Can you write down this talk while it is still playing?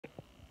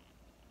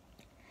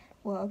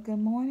Well, good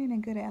morning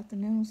and good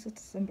afternoon,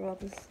 sisters and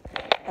brothers.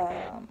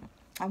 Um,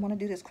 I want to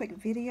do this quick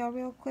video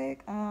real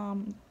quick.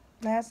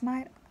 Last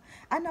night,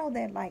 I know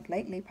that like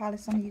lately, probably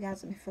some of you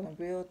guys have been feeling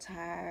real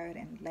tired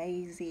and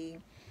lazy,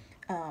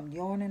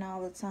 yawning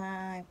all the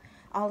time.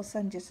 All of a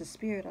sudden, just a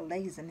spirit of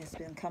laziness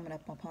been coming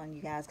up upon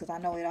you guys, because I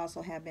know it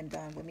also have been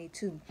done with me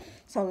too.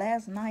 So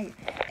last night,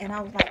 and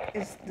I was like,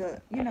 it's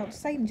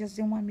Satan just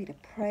didn't want me to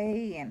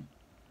pray and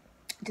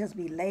just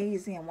be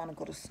lazy and want to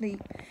go to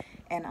sleep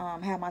and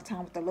have my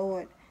time with the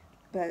Lord.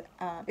 But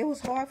it was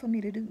hard for me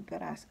to do,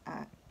 but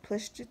I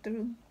pushed it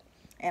through,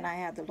 and I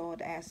had the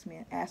Lord ask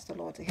the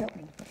Lord to help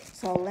me.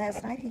 So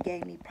last night He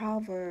gave me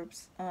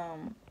Proverbs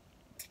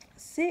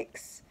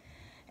 6,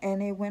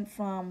 and it went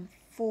from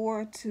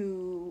 4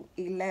 to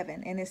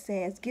 11, and it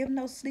says, "Give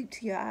no sleep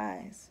to your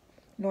eyes,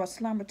 nor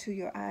slumber to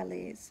your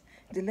eyelids.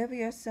 Deliver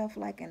yourself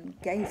like an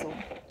gazelle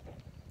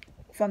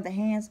from the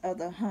hands of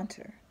the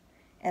hunter,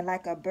 and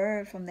like a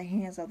bird from the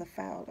hands of the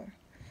fowler.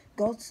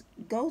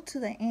 Go to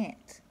the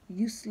ant,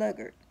 you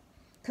sluggard.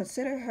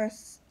 Consider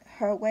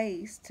her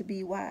ways to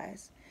be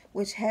wise,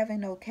 which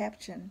having no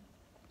captain,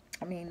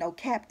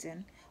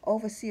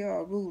 overseer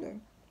or ruler,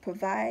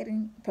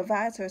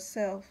 provides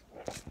herself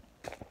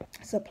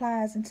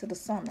supplies into the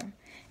summer,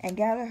 and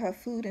gather her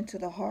food into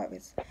the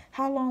harvest.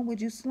 How long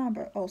would you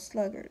slumber, O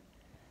sluggard?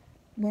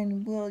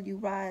 When will you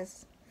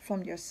rise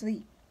from your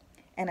sleep?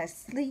 And a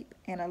sleep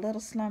and a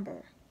little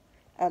slumber,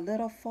 a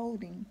little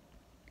folding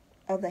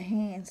of the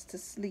hands to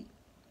sleep.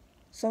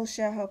 So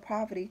shall her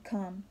poverty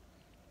come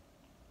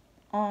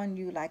on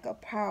you like a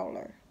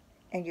prowler,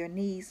 and your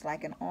knees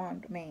like an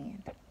armed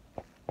man."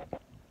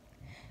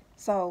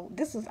 So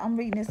I'm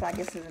reading this, I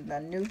guess, in the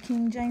New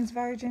King James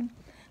Version.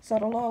 So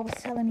the Lord was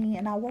telling me,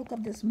 and I woke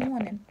up this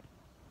morning,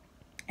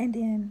 and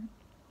then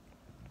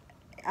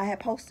I had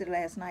posted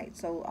last night.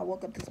 So I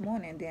woke up this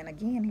morning, and then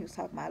again He was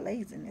talking about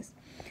laziness.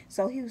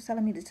 So He was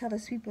telling me to tell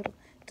His people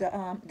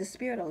the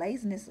spirit of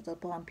laziness is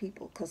upon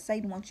people, because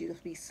Satan wants you to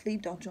be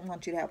asleep. Don't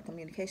want you to have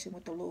communication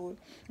with the Lord.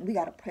 And we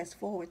got to press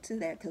forward to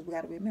that, because we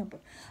got to remember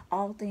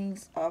all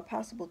things are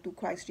possible through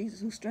Christ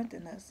Jesus who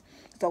strengthened us.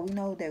 So we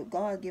know that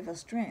God give us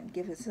strength,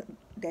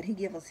 that He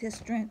give us His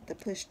strength to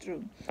push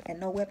through,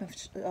 and no weapon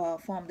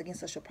formed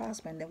against us shall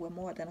prosper, and that we're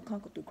more than a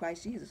conqueror through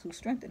Christ Jesus who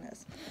strengthened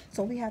us.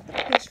 So we have to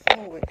push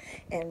forward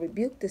and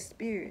rebuke the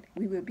spirit.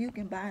 We rebuke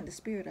and bind the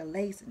spirit of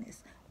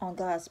laziness on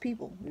God's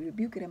people. We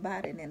rebuke it and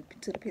bind it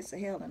into the pits of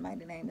hell in the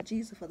mighty name of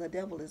Jesus, for the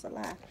devil is a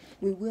lie.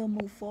 We will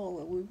move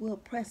forward. We will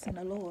press in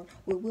the Lord.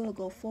 We will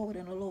go forward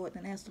in the Lord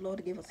and ask the Lord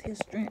to give us His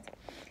strength.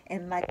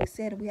 And like we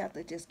said, we have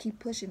to just keep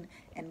pushing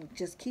and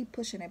just keep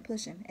pushing and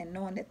pushing, and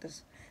knowing that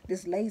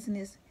this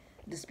laziness,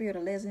 the spirit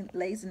of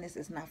laziness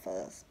is not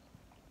for us.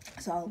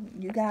 So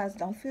you guys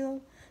don't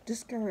feel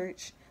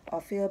discouraged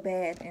or feel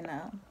bad. And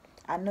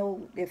I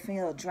know they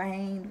feel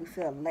drained. We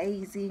feel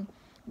lazy.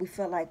 We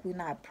feel like we're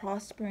not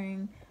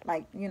prospering,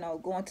 like,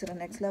 going to the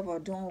next level or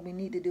doing what we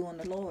need to do in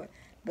the Lord.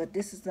 But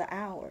this is the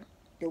hour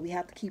that we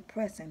have to keep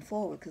pressing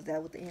forward, because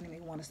that's what the enemy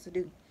wants us to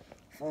do.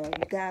 For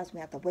you guys, we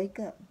have to wake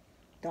up.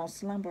 Don't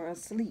slumber or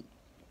sleep.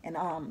 And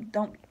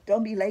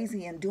don't be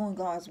lazy in doing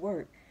God's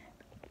work.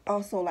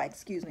 Also, like,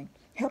 excuse me,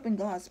 helping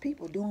God's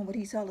people, doing what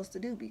He tells us to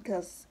do,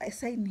 because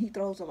Satan, he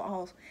throws us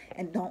off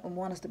and don't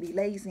want us to be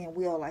lazy, and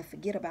we'll like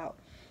forget about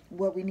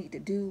what we need to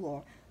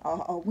do,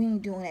 or we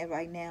ain't doing it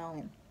right now.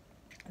 And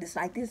it's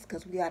like this,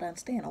 because we got to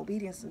understand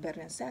obedience is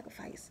better than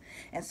sacrifice.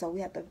 And so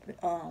we have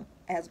to,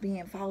 as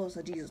being followers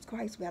of Jesus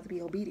Christ, we have to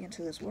be obedient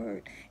to His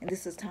word. And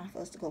this is time for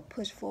us to go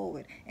push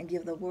forward and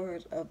give the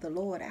word of the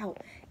Lord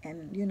out,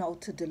 and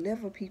to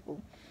deliver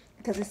people,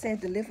 because it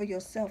said deliver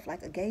yourself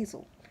like a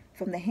gazelle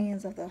from the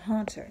hands of the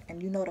hunter.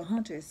 And the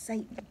hunter is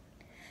Satan.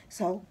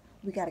 So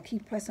we got to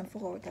keep pressing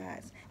forward,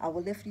 guys. I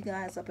will lift you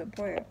guys up in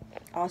prayer.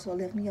 Also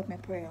lift me up in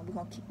prayer. And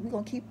we're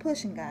gonna keep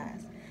pushing,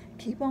 guys.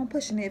 Keep on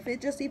pushing. If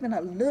it's just even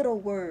a little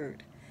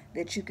word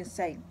that you can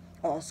say,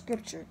 or a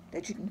scripture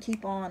that you can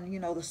keep on,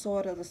 the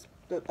sword of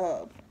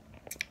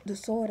the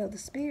sword of the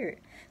spirit.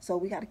 So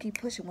we got to keep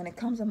pushing. When it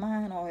comes to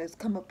mind or it's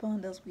come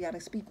upon us, we got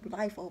to speak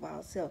life over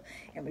ourselves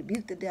and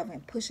rebuke the devil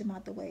and push him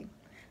out the way.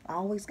 I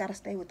always got to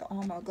stay with the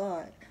armor of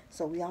God.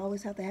 So we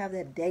always have to have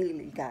that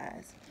daily,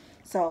 guys.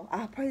 So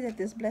I pray that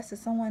this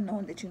blesses someone,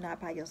 knowing that you're not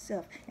by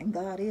yourself. And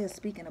God is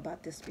speaking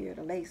about this spirit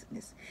of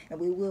laziness.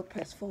 And we will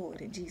press forward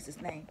in Jesus'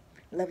 name.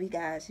 Love you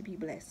guys. You be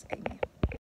blessed. Amen.